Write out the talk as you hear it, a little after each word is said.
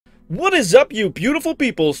What is up, you beautiful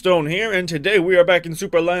people? Stone here, and today we are back in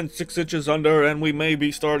Supraland 6 inches under, and we may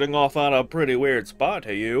be starting off on a pretty weird spot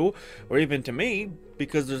to you, or even to me,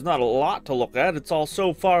 because there's not a lot to look at. It's all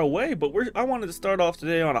so far away, but I wanted to start off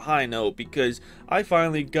today on a high note, because I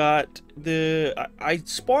finally got I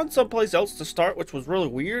spawned someplace else to start, which was really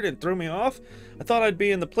weird and threw me off. I thought I'd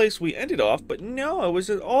be in the place we ended off, but no, I was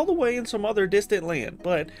all the way in some other distant land.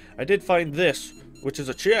 But I did find this, which is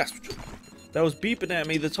a chest that was beeping at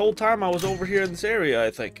me this whole time I was over here in this area,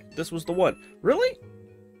 I think. This was the one. Really?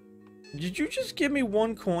 Did you just give me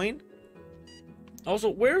one coin? Also,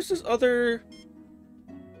 where's this other...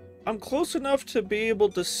 I'm close enough to be able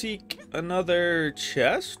to seek another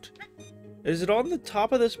chest. Is it on the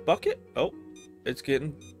top of this bucket? Oh, it's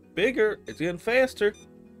getting bigger. It's getting faster.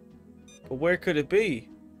 But where could it be?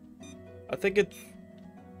 I think it's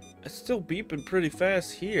still beeping pretty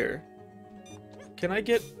fast here. Can I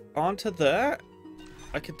get onto that?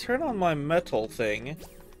 I could turn on my metal thing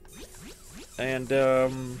and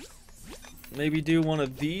maybe do one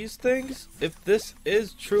of these things if this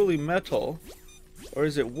is truly metal, or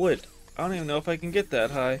is it wood? I don't even know if I can get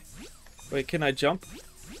that high. Wait, can I jump,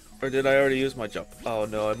 or did I already use my jump? Oh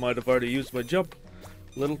no, I might have already used my jump.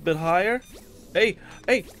 A little bit higher. Hey,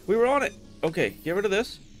 we were on it. Okay, get rid of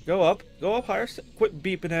this. Go up higher. Quit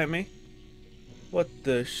beeping at me. What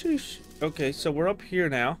the sheesh? Okay, so we're up here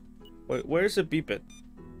now. Wait, where's it beeping?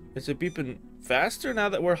 Is it beeping faster now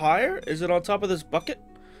that we're higher? Is it on top of this bucket?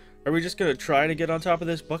 Are we just gonna try to get on top of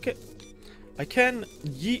this bucket? I can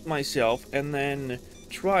yeet myself and then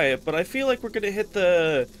try it, but I feel like we're gonna hit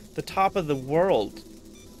the top of the world.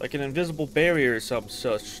 Like an invisible barrier or some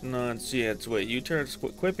such nonsense. Wait, you turn,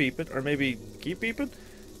 quit beeping, or maybe keep beeping?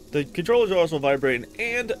 The controllers are also vibrating,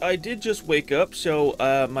 and I did just wake up, so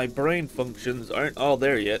my brain functions aren't all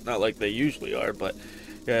there yet. Not like they usually are, but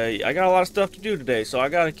I got a lot of stuff to do today, so I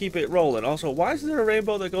gotta keep it rolling. Also, why is there a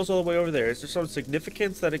rainbow that goes all the way over there? Is there some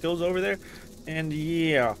significance that it goes over there? And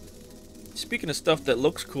yeah, speaking of stuff that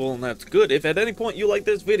looks cool and that's good, if at any point you like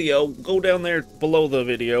this video, go down there below the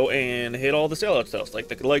video and hit all the sellout stuff, like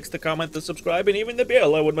the likes, the comment, the subscribe, and even the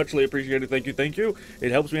bell. I would muchly appreciate it. Thank you.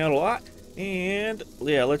 It helps me out a lot. And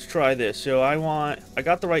yeah, let's try this. So I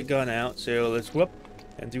got the right gun out, so let's whoop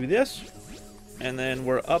and do this, and then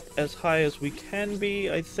we're up as high as we can be,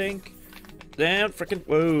 I think. Damn, freaking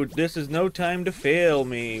whoa, this is no time to fail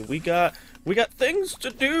me. We got things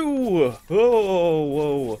to do.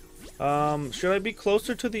 Whoa. Should I be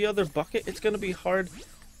closer to the other bucket? It's gonna be hard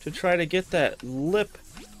to try to get that lip,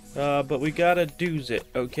 but we gotta do's it.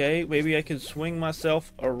 Okay, maybe I can swing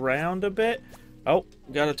myself around a bit. Oh,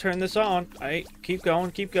 gotta turn this on. Alright, keep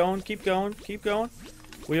going.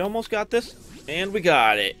 We almost got this, and we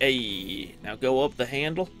got it. Hey, now go up the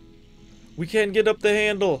handle. We can get up the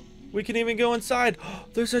handle. We can even go inside.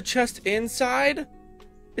 There's a chest inside?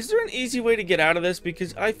 Is there an easy way to get out of this?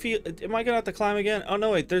 Because I feel... Am I gonna have to climb again? Oh,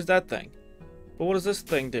 no, wait, there's that thing. But what does this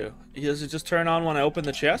thing do? Does it just turn on when I open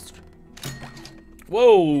the chest?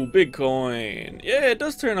 Whoa, big coin. Yeah, it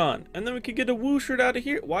does turn on. And then we could get a woo shirt out of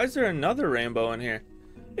here. Why is there another rainbow in here?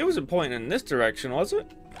 It wasn't pointing in this direction, was it?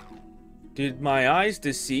 Did my eyes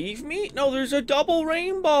deceive me? No, there's a double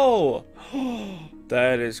rainbow.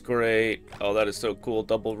 That is great. Oh, that is so cool.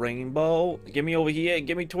 Double rainbow. Get me over here.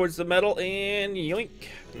 Get me towards the metal, and yoink.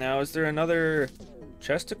 Now, is there another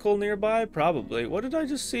chesticle nearby? Probably. What did I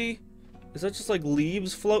just see? Is that just like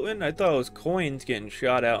leaves floating? I thought it was coins getting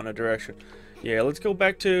shot out in a direction. Yeah, let's go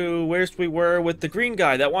back to where we were with the green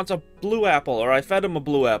guy that wants a blue apple, or I fed him a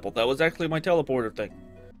blue apple. That was actually my teleporter thing.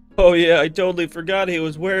 Oh yeah, I totally forgot he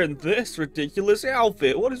was wearing this ridiculous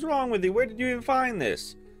outfit. What is wrong with you? Where did you even find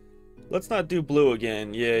this? Let's not do blue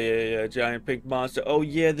again. Yeah, giant pink monster. Oh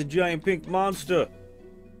yeah, the giant pink monster.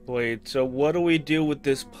 Wait, so what do we do with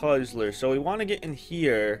this puzzler? So we want to get in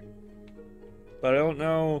here, but I don't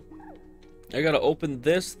know. I gotta open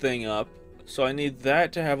this thing up. So I need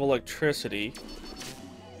that to have electricity,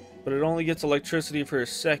 but it only gets electricity for a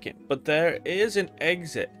second. But there is an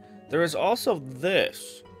exit. There is also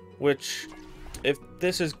this, which, if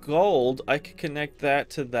this is gold, I could connect that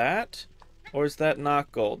to that. Or is that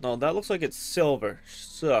not gold? No, that looks like it's silver.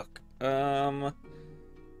 Suck. Or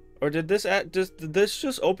did this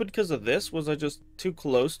just open because of this? Was I just too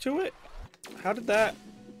close to it? How did that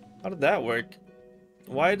work?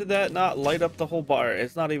 Why did that not light up the whole bar?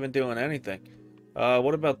 It's not even doing anything.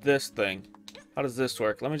 What about this thing? How does this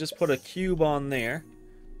work? Let me just put a cube on there.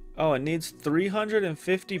 Oh, it needs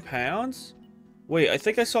 350 pounds? Wait, I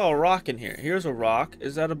think I saw a rock in here. Here's a rock.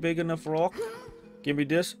 Is that a big enough rock? Give me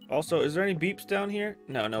this. Also, is there any beeps down here?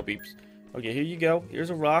 No beeps. Okay, here you go. Here's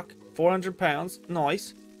a rock. 400 pounds.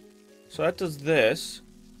 Nice. So that does this.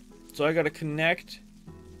 So I gotta connect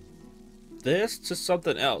this to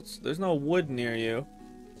something else. There's no wood near you.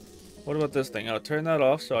 What about this thing? I'll turn that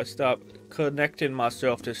off so I stop connecting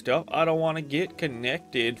myself to stuff. I don't want to get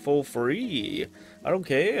connected for free. I don't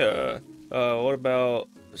care. What about...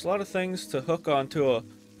 There's a lot of things to hook onto a...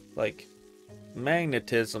 Like,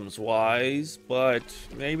 magnetisms wise, but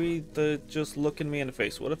maybe the just looking me in the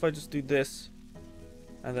face. What if I just do this?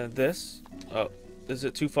 And then this? Oh, is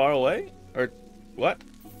it too far away? Or what?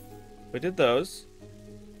 We did those.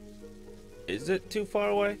 Is it too far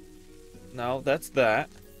away? No, that's that.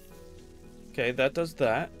 Okay, that does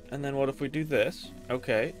that. And then what if we do this?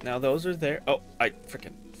 Okay, now those are there. Oh, I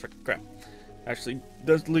freaking crap. Actually,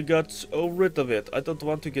 definitely got so rid of it. I don't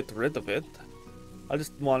want to get rid of it. I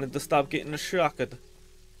just wanted to stop getting shocked.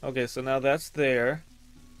 Okay, so now that's there.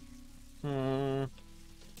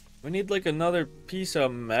 We need like another piece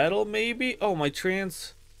of metal, maybe? Oh, my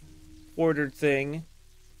transporter thing.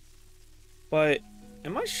 But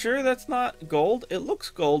am I sure that's not gold? It looks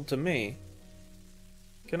gold to me.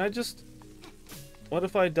 Can I just... What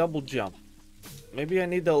if I double jump? Maybe I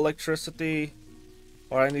need the electricity,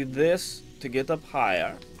 or I need this to get up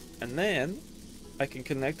higher. And then I can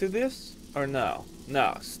connect to this, or no?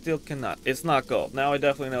 No, still cannot. It's not gold. Now I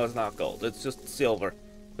definitely know it's not gold. It's just silver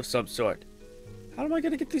of some sort. How am I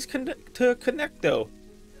gonna get these to connect though?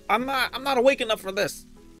 I'm not awake enough for this.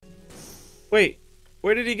 Wait,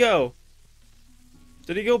 where did he go?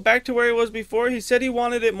 Did he go back to where he was before? He said he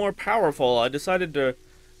wanted it more powerful. I decided to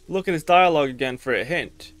look at his dialogue again for a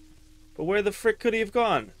hint. But where the frick could he have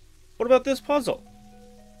gone? What about this puzzle?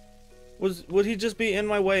 Would he just be in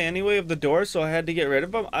my way anyway of the door, so I had to get rid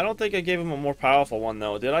of him? I don't think I gave him a more powerful one,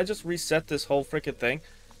 though. Did I just reset this whole frickin' thing?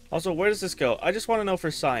 Also, where does this go? I just want to know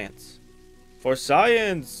for science. For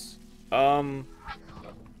science!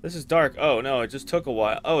 This is dark. Oh, no, it just took a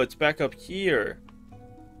while. Oh, it's back up here.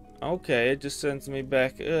 Okay, it just sends me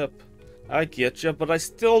back up. I get you, but I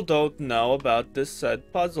still don't know about this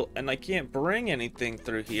said puzzle, and I can't bring anything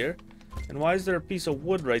through here. And why is there a piece of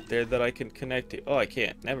wood right there that I can connect to? Oh, I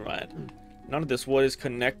can't. Never mind. None of this wood is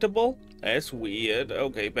connectable? That's weird.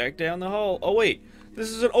 Okay, back down the hole. Oh, wait. This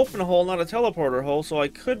is an open hole, not a teleporter hole, so I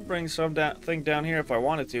could bring something down here if I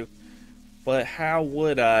wanted to. But how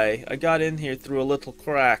would I? I got in here through a little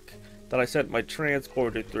crack that I sent my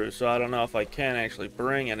transporter through, so I don't know if I can actually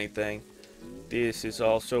bring anything. This is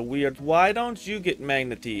also weird. Why don't you get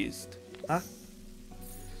magnetized? Huh?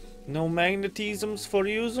 No magnetisms for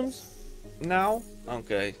usums? Now?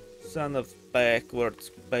 Okay. Son of backwards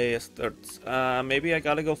bastards. Maybe I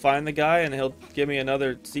gotta go find the guy and he'll give me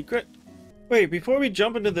another secret? Wait, before we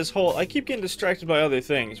jump into this hole, I keep getting distracted by other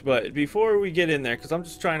things, but before we get in there, because I'm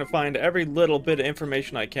just trying to find every little bit of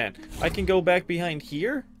information I can go back behind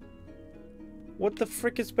here? What the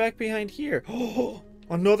frick is back behind here? Oh,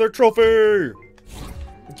 another trophy!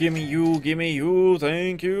 Gimme you,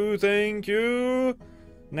 thank you.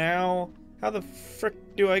 Now, how the frick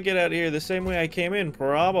do I get out of here? The same way I came in,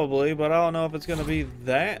 probably, but I don't know if it's gonna be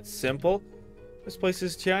that simple. This place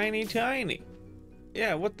is tiny.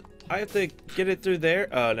 Yeah, what the, I have to get it through there?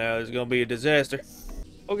 Oh no, it's gonna be a disaster.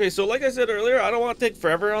 Okay, so like I said earlier, I don't want to take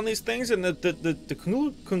forever on these things, and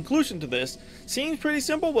the conclusion to this seems pretty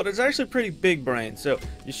simple, but it's actually pretty big brain. So,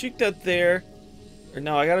 you shoot that there. Or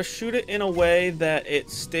no, I gotta shoot it in a way that it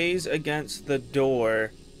stays against the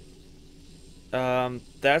door.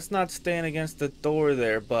 That's not staying against the door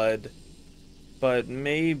there, bud. But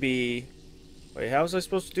maybe... Wait, how was I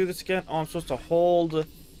supposed to do this again? Oh, I'm supposed to hold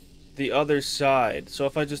the other side. So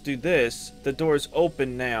if I just do this, the door's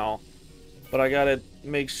open now. But I gotta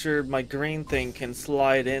make sure my green thing can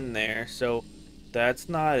slide in there. So that's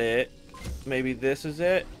not it. Maybe this is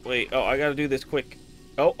it. Wait, oh, I gotta do this quick.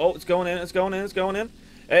 Oh, it's going in.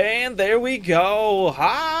 And there we go.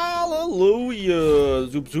 Hallelujah.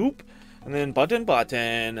 Zoop. And then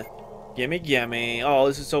button. Gimme. Oh,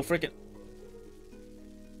 this is so freaking...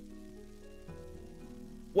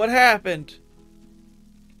 What happened?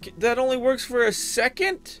 That only works for a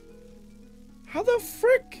second? How the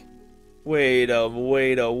frick? Wait a,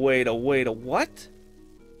 what?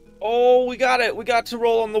 Oh, we got it. We got to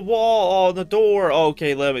roll on the wall, on the door.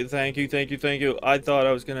 Okay, let me, thank you. I thought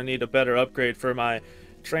I was going to need a better upgrade for my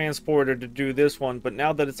transporter to do this one, but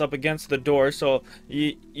now that it's up against the door, so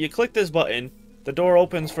you click this button, the door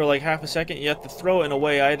opens for like half a second, you have to throw it in a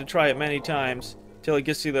way. I had to try it many times till it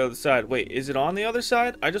gets to the other side. Wait, is it on the other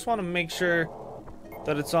side? I just want to make sure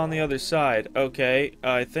that it's on the other side. Okay,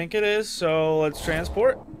 I think it is, so let's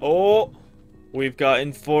transport. Oh, we've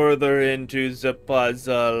gotten further into the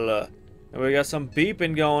puzzle. And we got some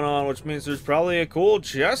beeping going on, which means there's probably a cool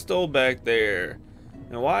chesto back there.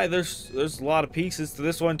 And why? There's a lot of pieces to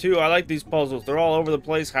this one too. I like these puzzles. They're all over the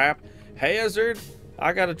place. Hazard.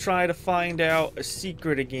 I gotta try to find out a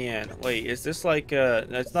secret again. Wait, is this like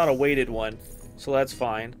that's not a weighted one, so that's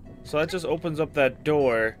fine. So that just opens up that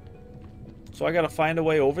door. So I gotta find a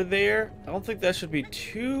way over there. I don't think that should be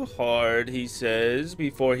too hard, he says,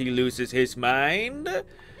 before he loses his mind.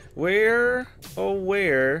 Where, oh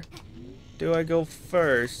where do I go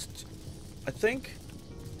first? I think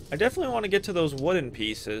I definitely want to get to those wooden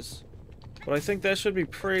pieces, but I think that should be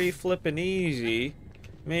pretty flippin' easy.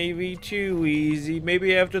 Maybe too easy.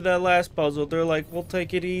 Maybe after that last puzzle, they're like, we'll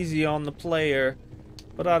take it easy on the player.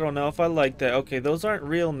 But I don't know if I like that. Okay, those aren't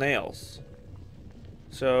real nails.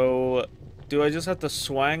 So, do I just have to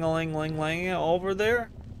swang-a-ling-ling-ling over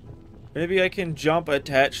there? Maybe I can jump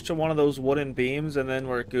attached to one of those wooden beams and then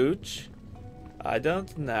we're gooch? I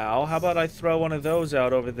don't know. How about I throw one of those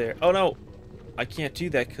out over there? Oh, no. I can't do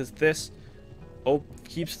that because this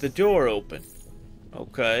keeps the door open.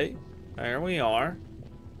 Okay. There we are.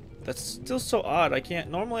 That's still so odd. I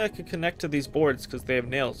can't. Normally I could connect to these boards because they have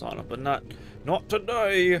nails on them, but not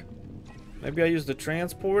today. Maybe I use the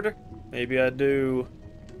transporter. Maybe I do.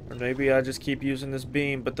 Or maybe I just keep using this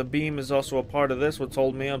beam, but the beam is also a part of this, what's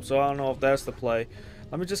holding me up, so I don't know if that's the play.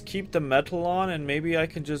 Let me just keep the metal on, and maybe I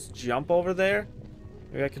can just jump over there.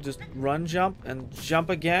 Maybe I could just run jump and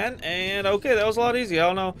jump again, and okay, that was a lot easier. I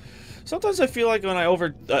don't know. Sometimes I feel like when I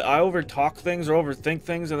over talk things or overthink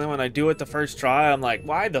things, and then when I do it the first try, I'm like,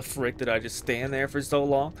 why the frick did I just stand there for so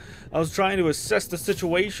long? I was trying to assess the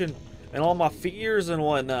situation and all my fears and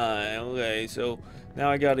whatnot. Okay, so now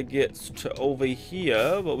I gotta get to over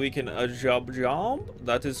here, but we can jump.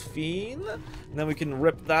 That is fine. And then we can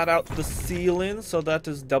rip that out the ceiling, so that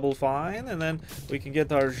is double fine. And then we can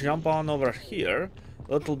get our jump on over here.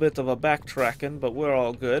 A little bit of a backtracking, but we're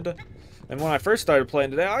all good. And when I first started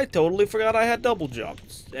playing today, I totally forgot I had double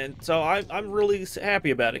jumps. And so I'm really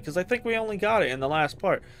happy about it, because I think we only got it in the last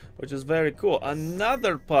part, which is very cool.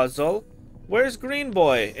 Another puzzle. Where's Green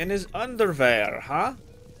Boy? In his underwear, huh?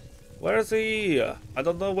 Where's he? I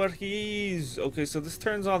don't know where he is. Okay, so this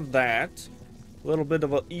turns on that. A little bit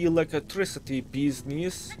of a electricity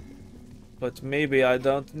business. But maybe I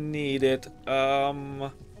don't need it.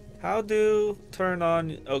 How do turn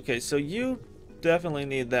on? Okay, so you definitely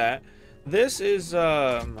need that. This is,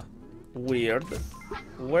 weird.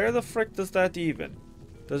 Where the frick does that even?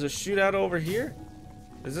 Does it shoot out over here?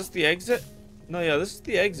 Is this the exit? No, yeah, this is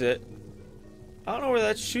the exit. I don't know where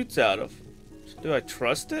that shoots out of. Do I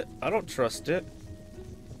trust it? I don't trust it.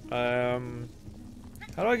 How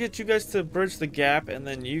do I get you guys to bridge the gap and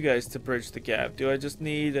then you guys to bridge the gap? Do I just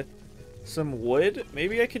need some wood?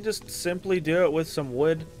 Maybe I could just simply do it with some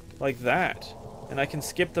wood like that. And I can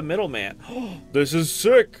skip the middleman. This is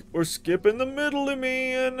sick! We're skipping the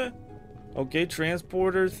middleman! Okay,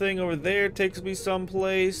 transporter thing over there takes me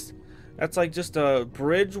someplace. That's like just a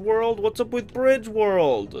bridge world? What's up with bridge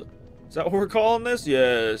world? Is that what we're calling this?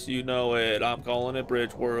 Yes, you know it. I'm calling it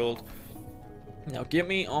bridge world. Now get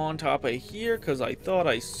me on top of here, because I thought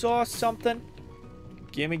I saw something.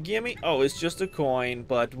 Gimme, gimme. Oh, it's just a coin,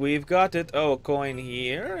 but we've got it. Oh, a coin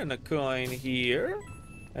here and a coin here.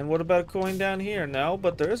 And what about a coin down here? No,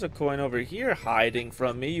 but there is a coin over here hiding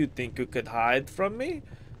from me. You'd think you could hide from me?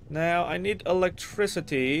 Now, I need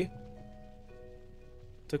electricity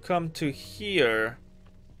to come to here.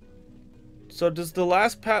 So does the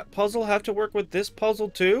last puzzle have to work with this puzzle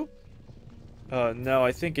too? No,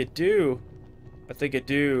 I think it do. I think it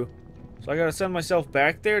do. So I gotta send myself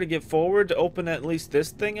back there to get forward to open at least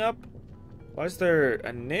this thing up? Why is there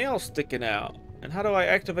a nail sticking out? And how do I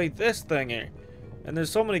activate this thingy? And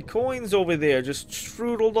there's so many coins over there, just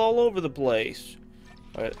strudled all over the place.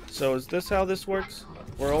 Alright, so is this how this works?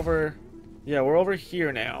 We're over... Yeah, we're over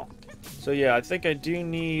here now. So yeah, I think I do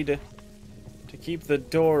need to keep the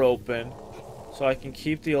door open so I can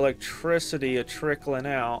keep the electricity a-trickling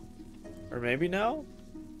out. Or maybe no?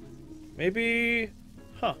 Maybe...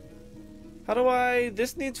 Huh. How do I...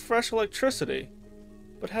 This needs fresh electricity.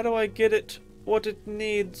 But how do I get it what it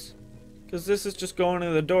needs? Because this is just going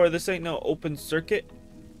in the door. This ain't no open circuit.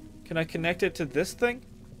 Can I connect it to this thing?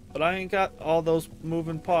 But I ain't got all those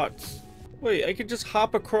moving parts. Wait, I could just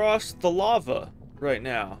hop across the lava right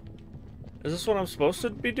now. Is this what I'm supposed to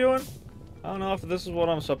be doing? I don't know if this is what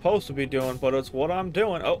I'm supposed to be doing, but it's what I'm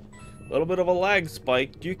doing. Oh, a little bit of a lag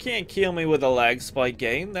spike. You can't kill me with a lag spike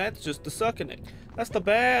game. That's just the sucking it. That's the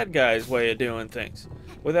bad guy's way of doing things.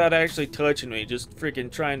 without actually touching me, just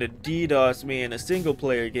freaking trying to DDoS me in a single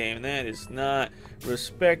player game. That is not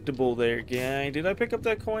respectable there, guy. Did I pick up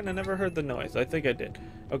that coin? I never heard the noise. I think I did.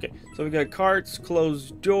 Okay, so we got carts,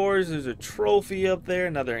 closed doors. There's a trophy up there,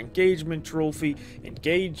 another engagement trophy.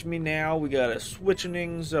 Engage me now. We got a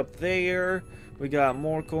switchenings up there. We got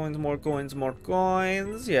more coins, more coins, more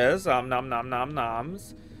coins. Yes, nom nom nom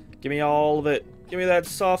noms. Give me all of it. Give me that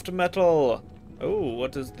soft metal. Oh,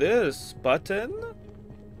 what is this? Button?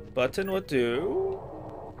 Button what do?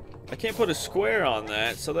 I can't put a square on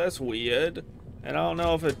that, so that's weird. And I don't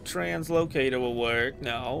know if a translocator will work.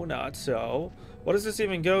 No, not so. What does this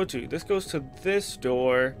even go to? This goes to this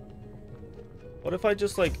door. What if I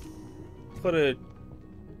just, like, put a...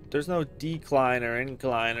 There's no decline or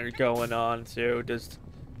incliner going on, so just...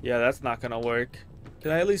 Yeah, that's not gonna work.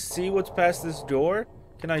 Can I at least see what's past this door?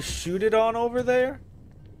 Can I shoot it on over there?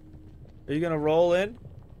 Are you gonna roll in?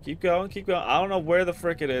 Keep going, keep going. I don't know where the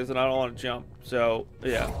frick it is, and I don't want to jump. So,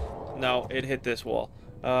 yeah. No, it hit this wall.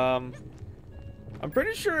 I'm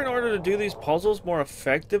pretty sure in order to do these puzzles more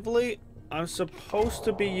effectively, I'm supposed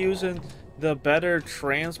to be using the better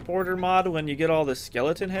transporter mod when you get all the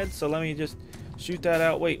skeleton heads. So let me just shoot that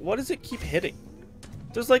out. Wait, what does it keep hitting?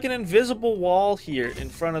 There's like an invisible wall here in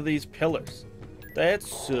front of these pillars. That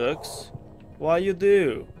sucks. Why you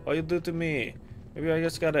do? Why you do to me? Maybe I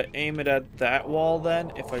just gotta aim it at that wall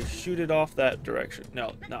then? If I shoot it off that direction.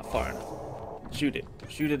 No, not far enough. Shoot it.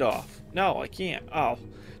 Shoot it off. No, I can't. Oh.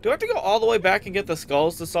 Do I have to go all the way back and get the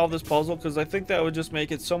skulls to solve this puzzle? Because I think that would just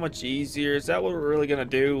make it so much easier. Is that what we're really gonna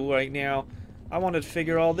do right now? I wanted to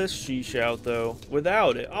figure all this sheesh out, though.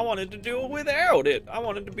 Without it. I wanted to do it without it. I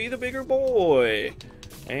wanted to be the bigger boy.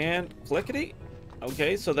 And clickety.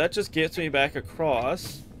 Okay, so that just gets me back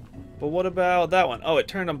across. But what about that one? Oh, it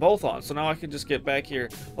turned them both on, so now I can just get back here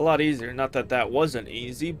a lot easier. Not that that wasn't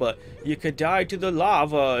easy, but you could die to the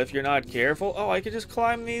lava if you're not careful. Oh, I could just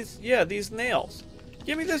climb these, yeah, these nails.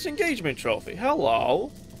 Give me this engagement trophy.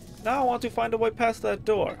 Hello. Now I want to find a way past that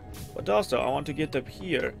door. But also, I want to get up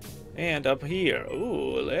here and up here.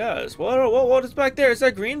 Ooh, yes. What is back there? Is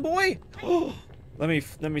that Green Boy? Oh, let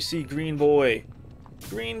me see Green Boy.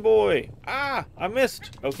 Green Boy. Ah, I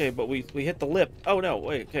missed. Okay, but we hit the lip. Oh no,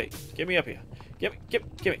 wait, okay. Get me up here. Get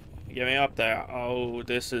me up there. Oh,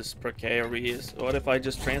 this is precarious. What if I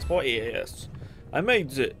just transport? Yes. I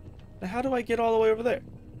made it. Now how do I get all the way over there?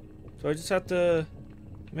 So I just have to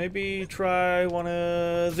maybe try one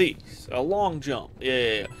of these. A long jump.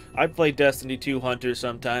 Yeah. I play Destiny 2 Hunter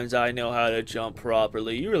sometimes. I know how to jump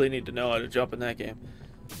properly. You really need to know how to jump in that game.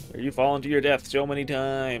 Or you fall into your death so many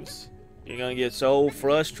times. You're gonna get so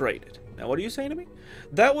frustrated. Now, what are you saying to me?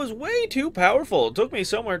 That was way too powerful. It took me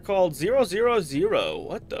somewhere called 000.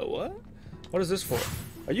 What the what? What is this for?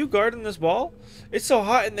 Are you guarding this ball? It's so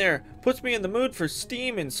hot in there. Puts me in the mood for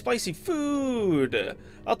steam and spicy food.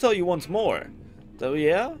 I'll tell you once more. So,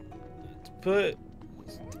 yeah? Put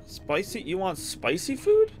spicy? You want spicy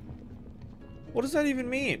food? What does that even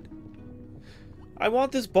mean? I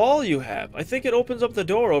want this ball you have. I think it opens up the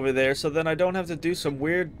door over there so then I don't have to do some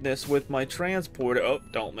weirdness with my transporter. Oh,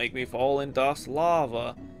 don't make me fall in das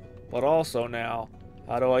lava. But also now,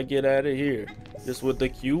 how do I get out of here? Just with the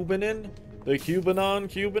Cubanin? The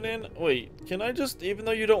Cubanin? Wait, can I just, even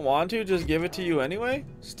though you don't want to, just give it to you anyway?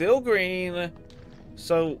 Still green.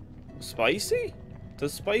 So, spicy?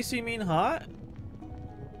 Does spicy mean hot?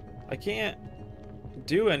 I can't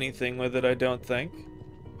do anything with it, I don't think.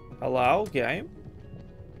 Hello, game?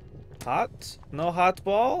 Hot? No hot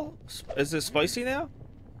ball? Is it spicy now?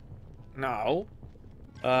 No.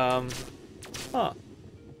 Huh.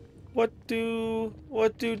 What do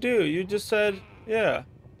you just said, yeah.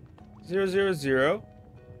 000.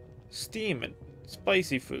 Steaming.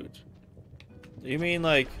 Spicy food. You mean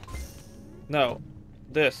like, no.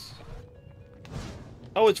 This.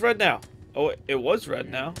 Oh, it's red now. Oh, it was red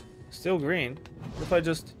now. Still green. What if I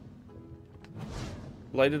just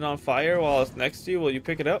light it on fire while it's next to you? Will you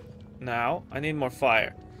pick it up? Now, I need more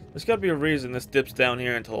fire. There's gotta be a reason this dips down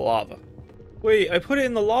here into the lava. Wait, I put it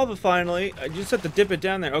in the lava finally. I just had to dip it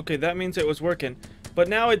down there. Okay, that means it was working. But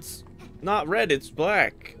now it's not red, it's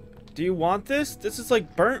black. Do you want this? This is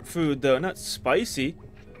like burnt food though, not spicy.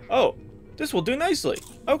 Oh, this will do nicely.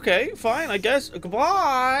 Okay, fine, I guess.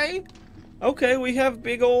 Goodbye! Okay, we have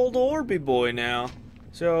big old Orby boy now.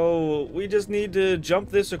 So, we just need to jump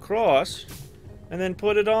this across. And then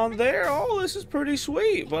put it on there. Oh, this is pretty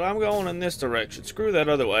sweet. But I'm going in this direction. Screw that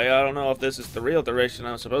other way. I don't know if this is the real direction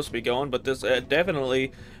I'm supposed to be going. But this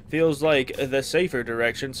definitely feels like the safer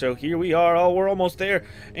direction. So here we are. Oh, we're almost there.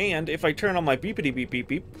 And if I turn on my beepity beep beep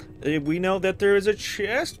beep, we know that there is a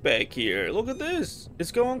chest back here. Look at this.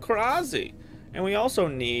 It's going crazy. And we also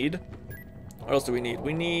need... What else do we need?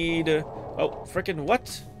 We need... oh, frickin'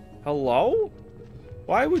 what? Hello?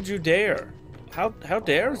 Why would you dare? How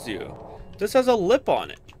dares you? This has a lip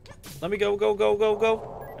on it. Let me go, go, go, go,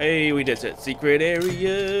 go. Hey, we did it. Secret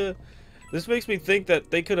area. This makes me think that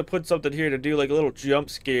they could have put something here to do like a little jump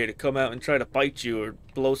scare to come out and try to fight you or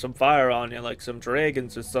blow some fire on you like some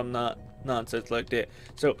dragons or some nonsense like that.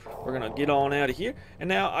 So we're gonna get on out of here. And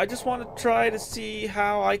now I just want to try to see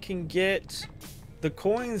how I can get the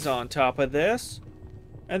coins on top of this.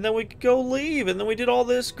 And then we could go leave. And then we did all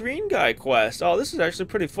this green guy quest. Oh, this is actually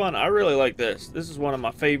pretty fun. I really like this. This is one of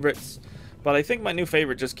my favorites. But I think my new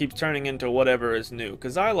favorite just keeps turning into whatever is new.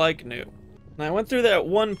 Because I like new. And I went through that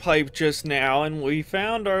one pipe just now. And we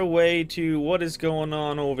found our way to what is going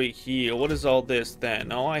on over here. What is all this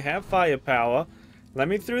then? Oh, I have firepower. Let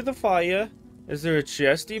me through the fire. Is there a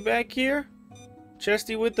chesty back here?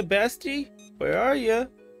 Chesty with the bestie? Where are you?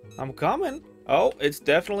 I'm coming. Oh, it's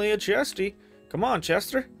definitely a chesty. Come on,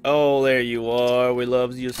 Chester. Oh, there you are. We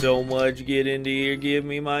love you so much. Get into here. Give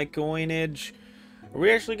me my coinage. Are we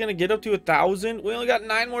actually going to get up to 1,000? We only got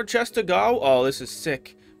 9 more chests to go. Oh, this is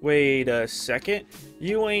sick. Wait a second.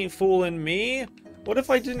 You ain't fooling me. What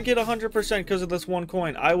if I didn't get 100% because of this one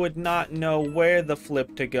coin? I would not know where the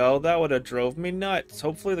flip to go. That would have drove me nuts.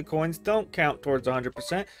 Hopefully the coins don't count towards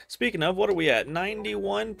 100%. Speaking of, what are we at?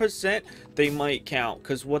 91%? They might count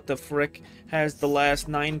because what the frick has the last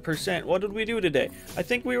 9%? What did we do today? I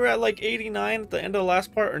think we were at like 89 at the end of the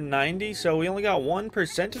last part, or 90. So we only got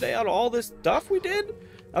 1% today out of all this stuff we did?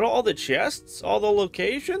 Out of all the chests? All the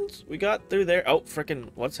locations? We got through there. Oh,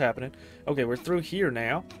 frickin', what's happening? Okay, we're through here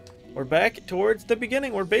now. We're back towards the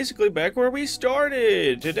beginning. We're basically back where we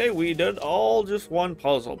started. Today we did all just one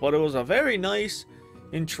puzzle, but it was a very nice,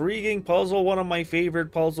 intriguing puzzle. One of my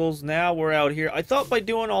favorite puzzles. Now we're out here. I thought by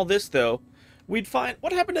doing all this, though, we'd find...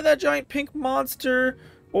 What happened to that giant pink monster?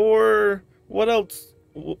 Or what else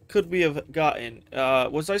could we have gotten?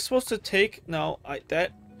 Was I supposed to take... No,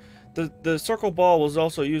 The circle ball was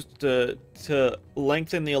also used to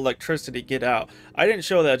lengthen the electricity get out. I didn't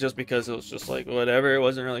show that just because it was just like whatever. It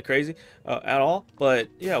wasn't really crazy at all. But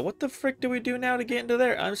yeah, what the frick do we do now to get into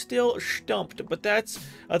there? I'm still stumped. But that's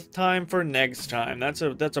a time for next time. That's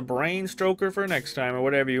a brain stroker for next time, or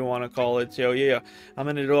whatever you want to call it. So yeah, I'm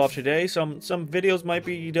gonna do off today. Some videos might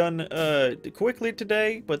be done quickly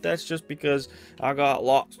today, but that's just because I got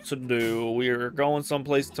lots to do. We're going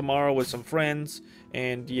someplace tomorrow with some friends.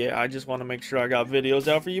 And yeah, I just want to make sure I got videos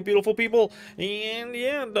out for you beautiful people. And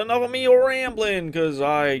yeah, enough of me rambling, because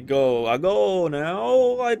I go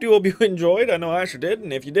now. I do hope you enjoyed. I know I sure did.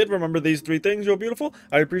 And if you did remember these 3 things, you're beautiful.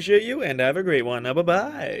 I appreciate you, and have a great one.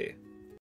 Bye-bye.